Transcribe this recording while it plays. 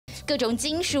各种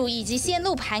金属以及线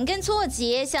路盘根错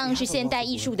节，像是现代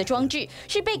艺术的装置，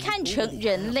是被看成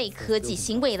人类科技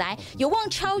新未来，有望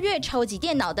超越超级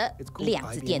电脑的量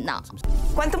子电脑。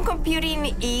Quantum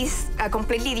computing is a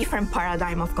completely different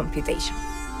paradigm of computation,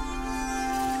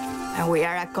 and we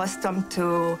are accustomed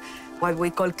to what we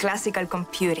call classical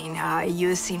computing,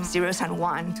 using zeros and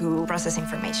ones to process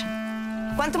information.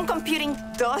 Quantum computing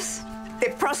does the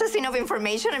processing of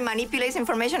information and manipulates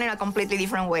information in a completely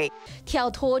different way. 跳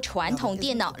脱传统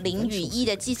电脑0与1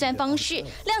的计算方式，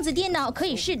量子电脑可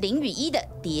以是0与1的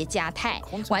叠加态，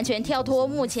完全跳脱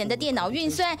目前的电脑运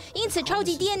算，因此超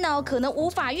级电脑可能无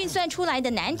法运算出来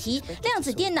的难题，量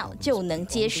子电脑就能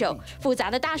接手，复杂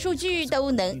的大数据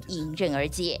都能迎刃而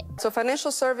解。So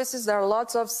financial services, there are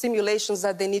lots of simulations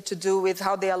that they need to do with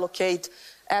how they allocate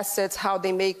assets, how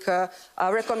they make a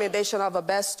recommendation of a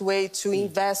best way to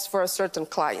invest for a certain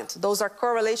client. Those are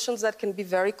correlations that can be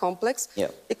very complex.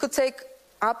 Yeah. It could take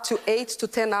up to 8 to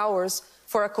 10 hours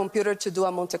for a computer to do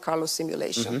a Monte Carlo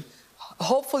simulation.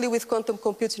 Hopefully with quantum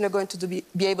computing, you're going to be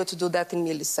able to do that in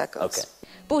milliseconds. Okay.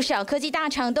 不少科技大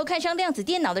厂都看上量子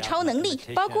电脑的超能力，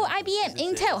包括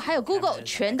IBM、Intel 还有 Google，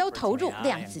 全都投入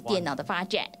量子电脑的发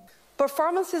展。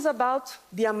Performance is about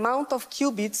the amount of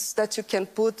qubits that you can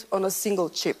put on a single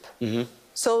chip.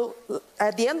 So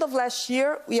at the end of last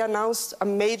year, we announced a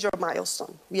major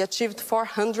milestone. We achieved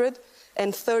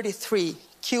 433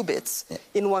 qubits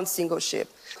in one single chip.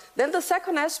 Then the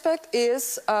second aspect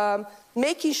is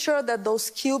making sure that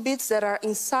those qubits that are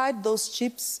inside those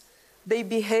chips, they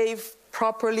behave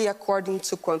properly according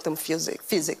to quantum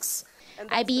physics.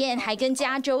 IBM 还跟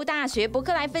加州大学伯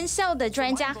克莱分校的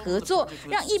专家合作，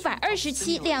让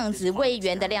127量子位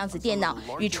元的量子电脑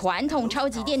与传统超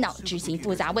级电脑执行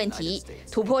复杂问题，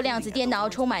突破量子电脑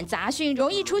充满杂讯、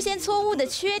容易出现错误的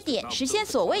缺点，实现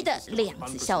所谓的量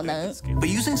子效能。By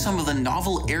using some of the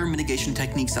novel error mitigation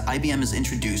techniques that IBM has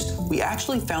introduced, we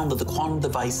actually found that the quantum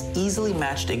device easily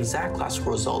matched exact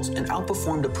classical results and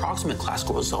outperformed approximate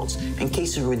classical results in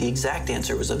cases where the exact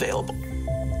answer was available.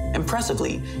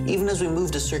 Impressively, even as we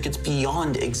moved to circuits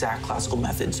beyond exact classical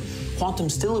methods, quantum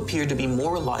still appeared to be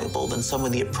more reliable than some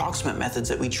of the approximate methods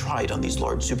that we tried on these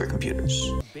large supercomputers.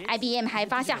 IBM 还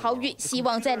发下豪语，希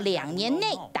望在2年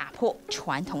内打破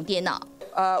传统电脑。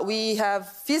We have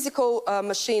physical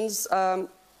machines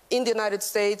in the United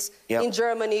States, in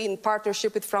Germany, in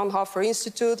partnership with Fraunhofer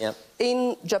Institute,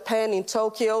 in Japan, in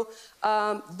Tokyo.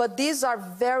 But these are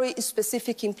very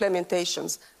specific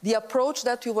implementations. The approach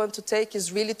that we want to take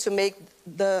is really to make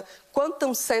the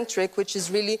quantum-centric, which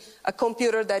is really a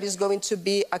computer that is going to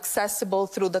be accessible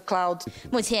through the cloud.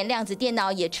 目前量子电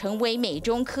脑也成为美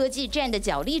中科技战的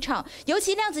角力场，尤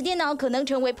其量子电脑可能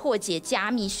成为破解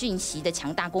加密讯息的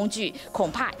强大工具，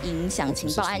恐怕影响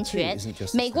情报安全。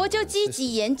美国就积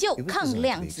极研究抗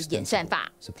量子演算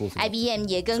法。IBM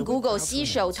也跟 Google 携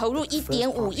手投入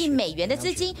1.5亿美元的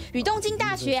资金，与东京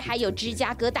大学还有芝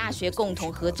加哥大学共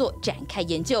同合作展开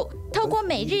研究，透过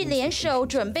美日联手，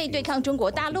准备对抗中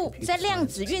国大陆在量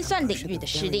子运算领域的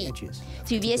势力。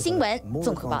TVBS 新闻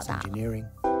综合报道。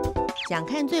想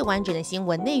看最完整的新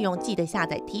闻内容，记得下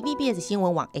载TVBS 新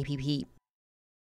闻网 APP。